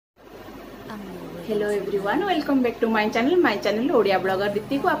Hello everyone, welcome back to my channel Odia blogger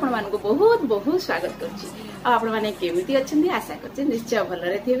Deepti को आपण मानको बहुत बहुत स्वागत करछि। आपण माने केमिति अछंदी आशा करछि निश्चय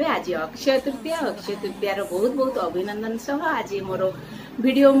भलरे थिबे। आज अक्षय तृतीया रो बहुत बहुत अभिनंदन सह आज मोर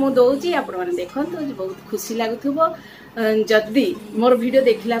वीडियो मु दउछि। आपण माने देखंतु बहुत खुशी लागुथबो। जदी मोर वीडियो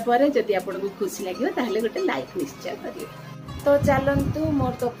देखिला परे जदी आपण को खुशी लागियो ताहले गोटे लाइक निश्चय करियो। तो चलतु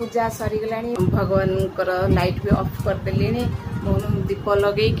मोर तो पूजा सरी गलानी, भगवान लाइट भी ऑफ कर देली। मुझे दीप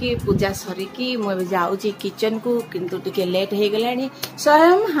लगे कि पूजा सरिकी मुझे जाऊँगी किचन को, किंतु टिके लेट हो गलानी।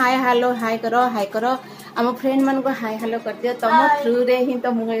 स्वयं हाय हेलो हाय करो आम फ्रेंड मान को हाय हेलो कर दियो। तुम थ्रू रे ही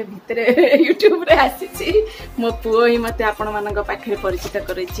तो मुझे भितर यूट्यूब रे आसी मो पुओ ही मते आपण मान पाखे परिचित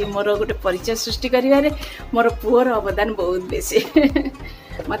करछि। मोर गोटे परिचय सृष्टि करिवारे मोर पुओर अवदान बहुत बेसी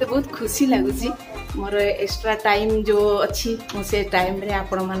मते बहुत खुशी लगुची। मोर एक्स्ट्रा टाइम जो अच्छी से टाइम रे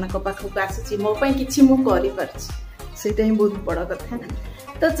आपण मानक पाखक आसी मो पई किछि मु करि परछि, सेटा ही बहुत बड़ कथा।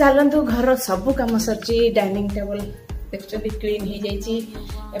 तो चलतु घर सब काम सरची, डाइनिंग टेबल देखते क्लीन हो जाइए,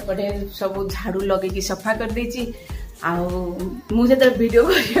 एपटे सब झाड़ू लगे सफा कर देछि। मुझे तो वीडियो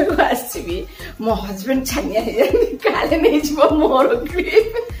करबी मो हस्बैंड छानिया काले नहीं जीव मोर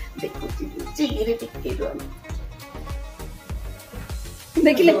क्लिप देखुची चिल्ली टिके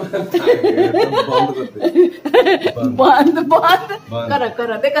देखिले बंद कर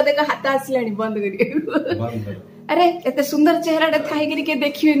कर देख हाथ आसला बंद कर। अरे एते सुंदर चेहरा थाई के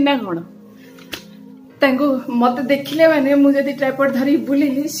देखिए ना कौन मत देखिले माने मुझे ट्राइपॉड धरी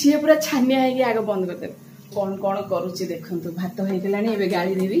बुलेली सी पूरा छानिया है आग बंद कर दे। कौन कौन करुच्ची देखु, भात हो गलानी एबे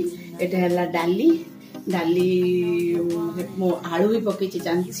गाड़ी देवी। एटा है डाली मो आलू भी पकईची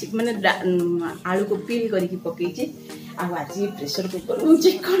जानसी माने आलू को पील करके पकईची। आज प्रेसर कुकर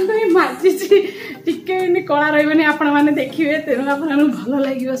चिकन भी माजी टिके कला रही आपण मैंने देखिए, तेणु आप भल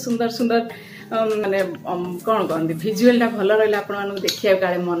लगे सुंदर सुंदर माने कौन कहते भिजुआलटा भल रहा आपण देखिए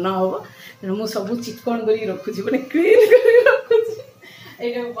काले मन हम। तेणु मुझे सब चिकन कर रखुची मैंने क्लीन कर रखुची।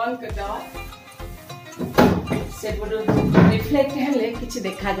 ये बंद करदे से रिफ्लेक्ट हेले किसी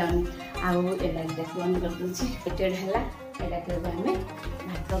देखा जानी। आउ बंद कर दूसरी एटेड है आम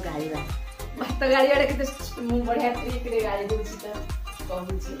भात गाड़ा भात गाड़ा के बढ़िया ट्रिक रे गाड़ी दूसरी तो कहूँ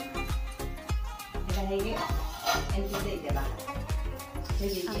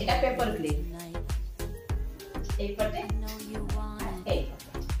पेपर क्लिप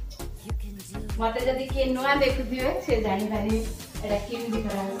मत जदि किए नुआ देखुए से जापारे एटा केमती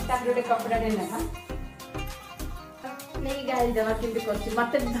करा गोटे कपड़ा ना नहीं गाड़ी देवा के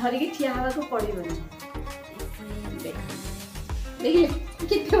मत धरिकी ठिया हवा को पड़ो देखिए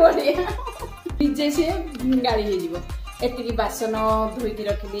कितने बढ़िया निजे से गाड़ी हो एति बासन धोईकी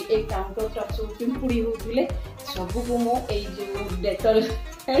रखिली। एक काउंटर टप सब पिंपुड़ी होते सबको मो डेटल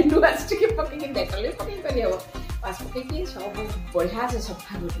हैंड वाश टे पकई डेटल पकई पारि हम वाश पकई सब बढ़िया से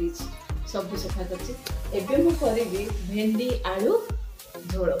सफा कर सब सफा कर करी भेंडी आलू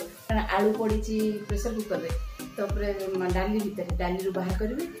झोल कारण आलू पड़ी प्रेसर कुकर तो डाली भितर डाली रू बाहर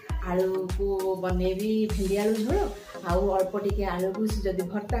करी आलू को बनैबी भेंडी आलू झोल आउ अल्प टिके आलू को जदि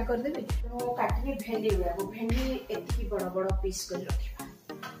भर्ता करदेबी काटबी भेंडी गुड़ा भेंडी एति बड़ बड़ पीस कर रखिबा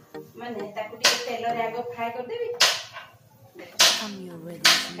माने ताकू टिके तेल रे आगो फ्राई करदेबी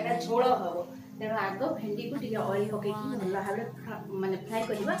एटा झोल हबो। तेणु आग भेंडी को टिके ऑयल पकई भल भाव माने फ्राई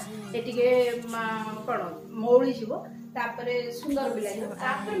करबा ए टिके कोन मौली जीवो तापरे सुंदर भी लगे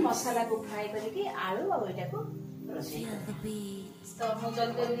तापरे मसाला को फ्राई करके आलू आ एटा को रोसई तो मु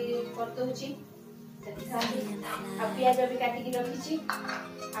जल्दी जल्दी कर दोची। प्याज भी काटिकी रखी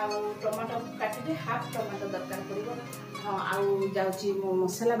टमाटो काटे हाफ टमाटो दरकार पड़ो। हाँ आउ जाऊँगी मो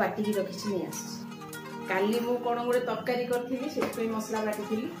मसला बाटिकी रखी नहीं आस काली मु कौन गोटे तरकारी करी से मसला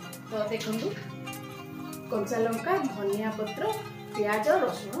बाटी तो देखु कंचा लंका धनिया पत्र प्याज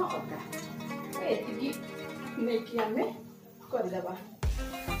रसुण अदा एति नहीं आम करदे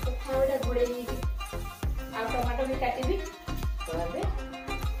घोड़े आ टमाटो भी काटि तो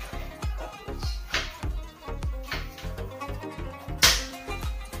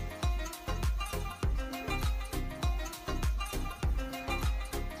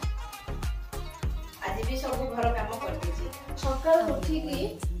आज भी सब घर काम कर सका उठिकी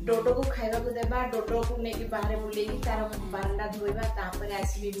डोडो को खाइबा को देबा डोडो को नेकी बाहर बुलेगी तार बारंडा धोइबा तापर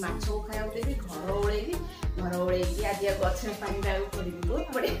आसीबी माछ को खाइबा देबी घर ओळेबी आज गछ पानी डाउ करिबी बहुत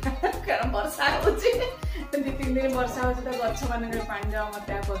बढ़िया कारण वर्षा होची 2-3 दिन वर्षा होची तो गछ माने पानी डाउ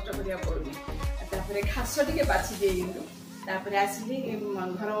मते कष्ट करिया पड़ुनी तापर घास टिके बाछि दे किंतु तापर आसीली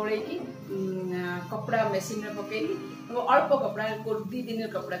घर ओळेकी कपड़ा मेसिन रे पकेली अल्प कपड़ा 2 दिन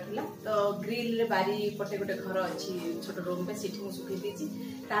कपड़ा थिला तो ग्रिल रे बारी पटे गोटे घर अच्छी छोट रूम पे सीठी मु सुखई दीची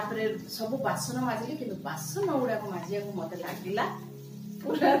तापर सब बासन माजिली किंतु बासन गुड़ा को माजिया को मते लागिला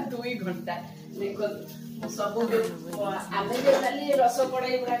पूरा 2 घंटा देखो सब आम जो खाली रस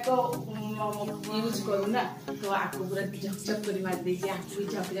कड़ाई गुड़ाक यूज करू ना तो आपको पूरा झकझक कर मार देछि आपको भी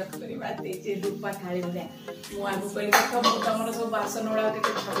झकझक कर मार देछि रूपा थाली भलिया मु आगु कहली देख मु तमर सब बासन गुड़ा के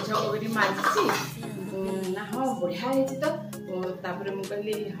झकझक कर मारछि ना हाँ बढ़िया है तो तापर मु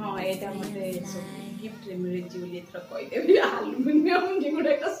कहली हाँ एटा मते गिफ्ट रे मिले जी बोली एथरा कहि देबी एल्युमिनियम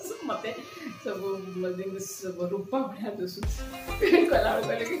गुड़ाक मते सब रूपा बढ़िया दोसु कला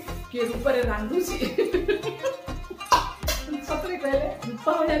कहले कि रूपा रे रांधु छी सतरे कहले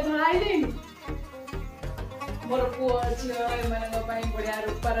रूपा बढ़िया खाई देनी मोर पुआ झियो एमान बढ़िया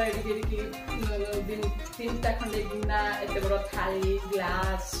रूपार दिन 3टा खंडे गिना एत बड़ थाली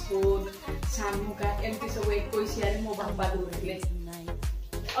ग्लास स्पून शामुका एमती सब 21 मो बापा दूरले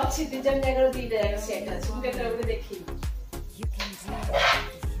अच्छी 3 जगह 2 जगह सेट अछि मु केतरा बे देखि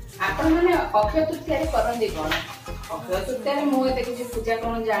आपण माने अक्षय तृतीया करंदी कोन अक्षय तृतीया मु एते किछि पूजा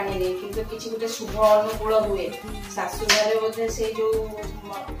कोन जानि नै किंतु किछि गुटे शुभ अनुकूल हुए सासु घरे बोधे से जो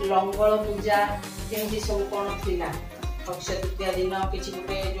लंगल पूजा जेमती सब कोन थिला अक्षय तृतीया दिन किछि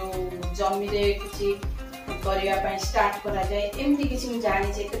गुटे जो जमी रे किछि करिया पय स्टार्ट करा जाय एमती किछि मु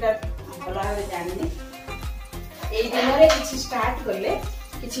जानि छै एतटा भला भाबे जानि नै एई दिन रे किछि स्टार्ट करले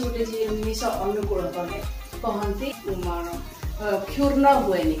किछि गुटे जिनिस अनुकूल करले कहंती क्षुर्ण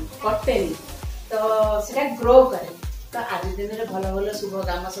हुएनी कटेनी तो सेटा ग्रो करे तो आज दिन रे भलो भलो शुभ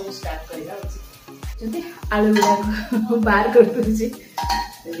काम सब स्टार्ट करिया अछि जंती आलू गुड़ा बाहर करतु छी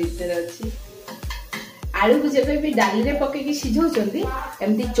भीतर अछि आलू को जेबे भी डाली रे पके की सिझौ चंदी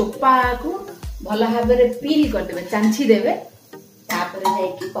एमती चोपा को भला भाबे रे पील कर देबे चांची देबे तापर जाय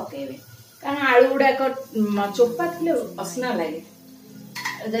की पकेबे कारण आलू गुड़ा को चोपा थिले असना लागे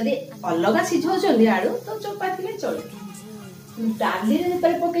जदी अलगा सिझौ चंदी आलू तो चोपा थिले चले डाली रे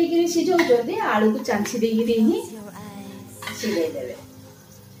पर पकई के सिझौ जदी आलू को चांची देई देही सिझाई देबे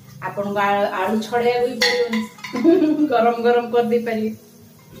आपन आलू छड़े होई परियो गरम गरम कर दे पारी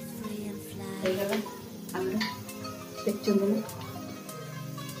हे गला हम देखचुन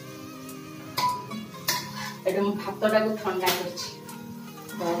एकदम भातटा को ठंडा करछि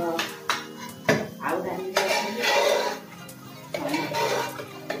आउ डाली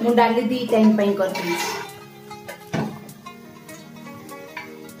मु डाली 2 टाइम पई करथि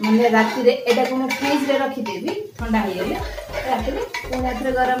मैंने राति रे एटा को फ्रिज रे रखी देबी ठंडा हो गले राति रे पूरा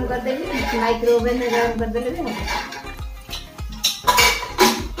फिर गरम कर देबी माइक्रो ओवन में गरम कर देले भी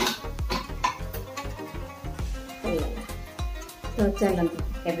तो चलंतु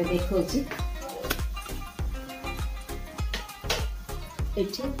एबे देखौ छी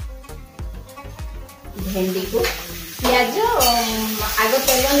एठी भेंडी को प्याज आग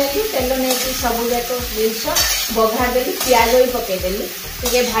तेल ने सब जाक जिनस बघार देली प्याज भी पकई देली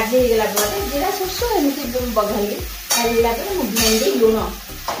टे भाजी हो गला पर जीरा सोर्स एमती बघाली भाजला पर मु भेंडी लुण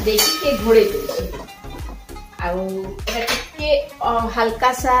देकी घोड़े देछि आटे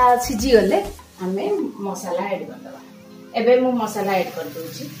हल्का सा सिझी गले आमे मसाला ऐड कर दबा एबे मु मसाला ऐड कर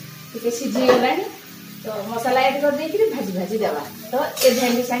दोछि टे सिझी गलानी तो मसाला ऐड कर देकरी भाजी भाजी देबा तो ए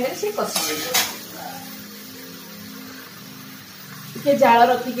भेंडी संगे से कसी टे जाल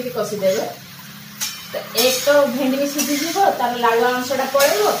रखिकी कसी देबे तो एक तो भेंडी भी सिझी जीवो तार लालुआ अंशटा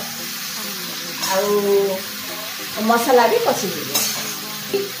पड़ेगो आ मसाला भी कसी जीवो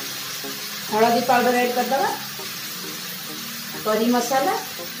हळदी पाउडर ऐड कर दबा करी मसाला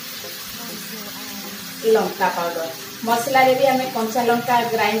लंका पाउडर मसला रे भी हमें कंचा लंका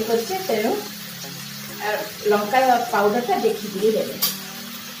ग्राइंड करछे तेनु लंका पाउडर ता देखि दिए देबे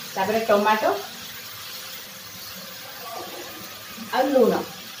तापर टमाटो आ लूण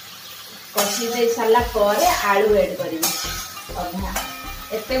कसी दे सारा पर आलू ऐड करी अधा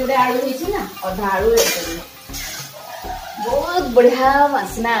एते गुडे आलू होइछि ना अधा आलू ऐड करी बहुत बढ़िया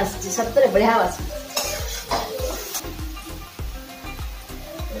वासना आछि सतरे बढ़िया वासना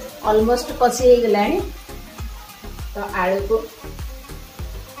ऑलमोस्ट कसी हे गलानी तो आलू को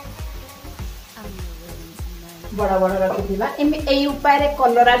बड़ा बड़ा रखिथिबा एई उपाय रे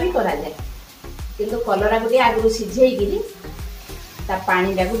कलरा भी करा जाय किंतु कलरा गुडी आगु सिझेई गिरी ता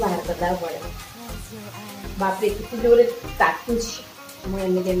पानी डाकू बाहर करदा पड़े बाप रे कितु जोरे काटुछि मु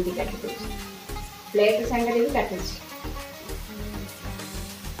एमे जेमती काटुछि प्लेट संगे भी काटुछि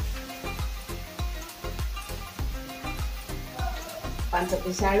 5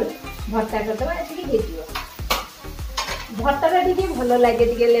 पीस आलू भर्ता करदबा एतिकी हेतियो भर्ता टी भल लगे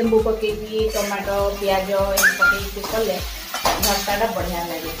टी लेंबू पकेकी टमाटो प्याज पकेकी कले भर्ता बढ़िया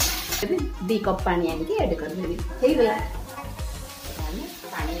लगे 2 कप पानी आनिकी ऐड कर देबी हेई गला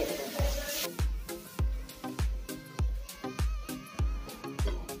पानी ऐड कर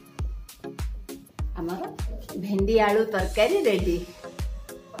हमर भेंडी आलू तरकारी रेडी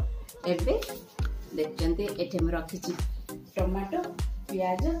एबे देखते एठे में रखी टमाटो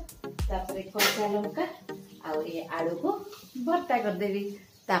प्याज तापरे कच्चा लंका आउ ये आलू को भर्ता कर देवी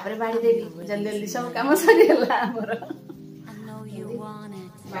तापरे बाड़ी देवी जल्दी जल्दी सब काम सरी गला हमर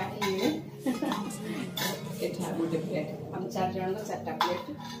बाड़ी एठा गोटे प्लेट हम 4 जन को 4टा प्लेट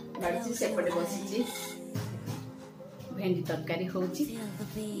बाड़ी सेपटे बसी भेंडी तरकारी होची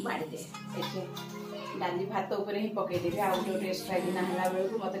बाड़ी दे एठे डाली भात ऊपर ही पकई देबे आ गोटे एक्स्ट्रा दिन हला बेल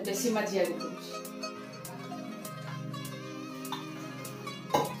को मते बेसी मजिया को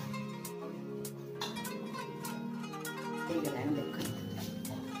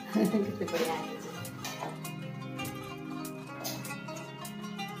कितने बढ़िया है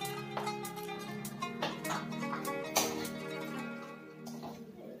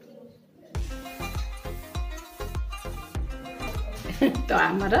तो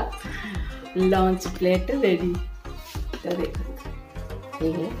हमारा लंच प्लेट रेडी तो देखो ये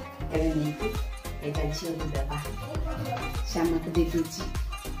एवं नहीं एटा झियो को देबा श्यामा को दे दूची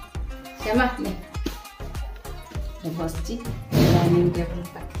श्यामा ने बसची डाइनिंग टेबल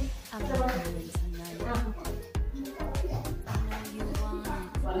पाखे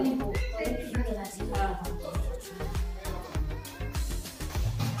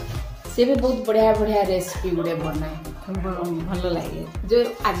से भी बहुत बढ़िया बढ़िया रेसिपी गुड़े बनाए भल लगे जो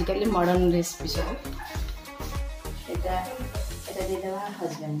आजिकल मॉडर्न रेसिपी सब देदेवा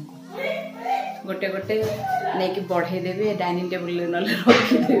हजबैंड गोटे गोटे नहीं बढ़े देवे डाइनिंग टेबल ना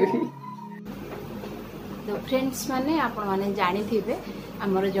रखीदेवी तो फ्रेंड्स माने आपण माने जानी थिबे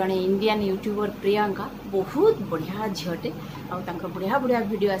हमर जने इंडियन यूट्यूबर प्रियंका बहुत बढ़िया झियोटे आउ बढ़िया बढ़िया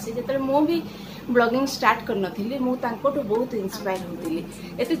वीडियो आसे जतरे मो भी ब्लॉगिंग स्टार्ट कर नथिली मु तांकोटो बहुत इंस्पायर होतिली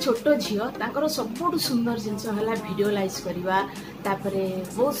एते छोटो झियो तांकर सबटु सुंदर जिंस हला वीडियोलाइज करबा तापरे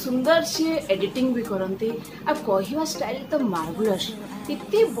बहुत सुंदर से एडिटिंग भी करंती आ कहिवा स्टाइल तो मार्वेलस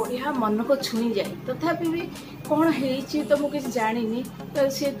इतने बढ़िया मन को छुई जाए तथापि भी कौन है तो मुझे जानी तो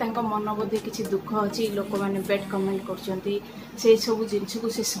सी मन बोधे किसी दुख अच्छी लोक मैंने बैड कमेंट कर सब जिनस को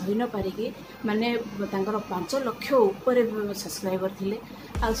सी सही न पारिकी माने 5 लाख ऊपर सब्सक्राइबर थिले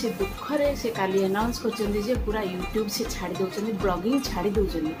आ से दुखरे से काली अनाउंस कर पूरा यूट्यूब से छाड़ी दौरान ब्लॉगिंग छाड़ी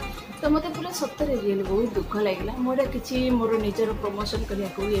दौरान तो मत पूरा सतरे रियल बहुत दुख लगे मोटा किसी मोर निजर प्रमोशन करने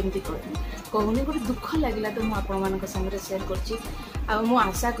कहूनी गोटे दुख लगे तो मुझे सामने सेयार कर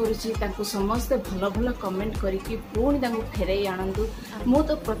आशा करुँच समस्ते भल भल कमेंट करके पुणी फेरई आणतु मु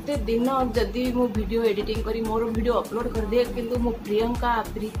तो प्रत्येक दिन जदि मु वीडियो एडिटिंग करी मोर वीडियो अपलोड कर दिए किंतु मो प्रियंका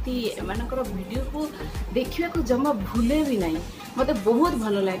प्रीति एमानकर वीडियो को देखा को जमा भूले भी नहीं मते बहुत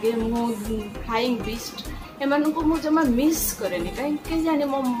भल लगे मु फ्लाइंग बीस्ट एमानको मु जमा मिस करेनी कहीं जाने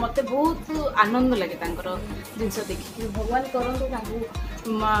मते बहुत आनंद लगे जिनस देखिए भगवान करंतु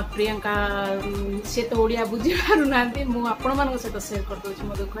प्रियंका से तो ओडिया बुझी पारु नांती मु आपण मान सहित शेयर कर दउछि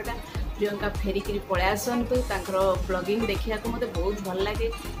मो दुखटा प्रियंका फेरिकी पळै आसंतु तांकर ब्लॉगिंग देखिया को मते बहुत भल लागे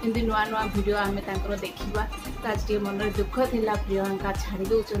एंदी नुआ नुआ वीडियो आमे तांकर देखिबा त आज के मन रे दुख थिला प्रियंका छाड़ी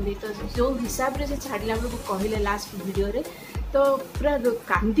दउचंदी तो जो हिसाब रे से छाड़िला बेलू कहले लास्ट वीडियो रे तो पूरा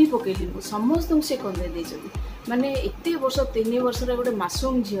कांदी पकेली समस्त से कंदे देछथि माने एते वर्ष 3 वर्ष रे गोटे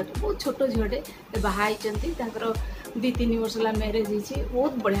मासूम झियोटे बहुत छोट झियोटे बाहा 2-3 वर्ष ला मैरिज होती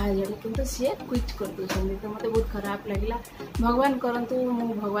बहुत बढ़िया झियोटे किंतु सी क्विट कर दूसरी तो मत बहुत खराब लगे भगवान करंतु मु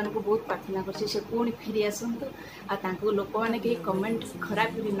भगवान को बहुत प्रार्थना कर पुणी फेरी आसतु आ लोक मैंने कहीं कमेंट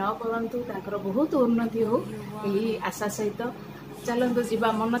खराब भी न करूँ बहुत उन्नति हो यही आशा सहित चलते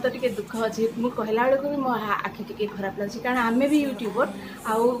जीवा मन तो टे दुख अच्छे मुझे कहला बेलू भी मो आखि टे खराब लगे कारण आम भी यूट्यूबर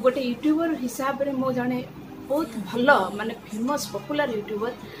आउ गोटे यूट्यूबर हिसाब से मो जड़े बहुत भल माने फेमस पॉपुलर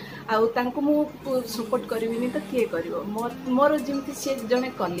यूट्यूबर आउ तांको मु सपोर्ट करिविनी तो किए करिवो मोर जेमती से जने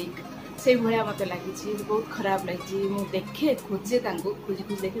कलीग से भया मत लगी बहुत खराब लगी मु देखे खोजे खोजी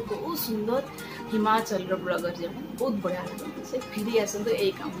खोजी देखे बहुत सुंदर हिमाचल ब्लॉगर जने बहुत बढ़िया लगते से फेरी आसतु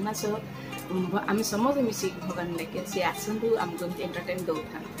यही कामना सह आम समस्त मिसिक भगवान लेके सी आसतु आमको एंटरटेन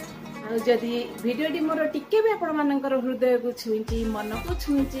दौथा जदि भिडियोटी मोर टिके भी आपणमानकर हृदय को छुई मन को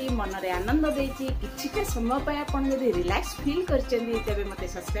छुई मन रे आनंद देछि किछिटा समय पाए आपण जदि रिलैक्स फील करचंदी तबे मते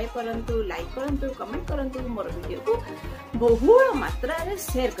सब्सक्राइब करंतु लाइक करंतु कमेंट करंतु मोर वीडियो को बहुल मात्रा रे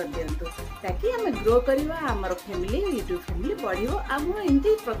शेयर कर दियंतु ताकि हमें ग्रो करबा हमर फैमिली यूट्यूब फैमिली बढ़ियो आ मु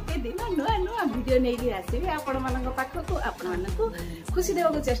एंती प्रत्येक दिन नुआ नुआ वीडियो नै कि आसीबे आपण मानक पाखो को आपण मानक खुशी देबा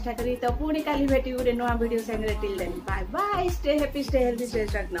को चेष्टा करी तो पुणी काली भेटी गुरे नुआ वीडियो संगे till then bye bye stay happy stay healthy stay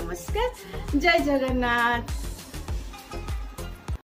strong नमस्कार जय जगन्नाथ।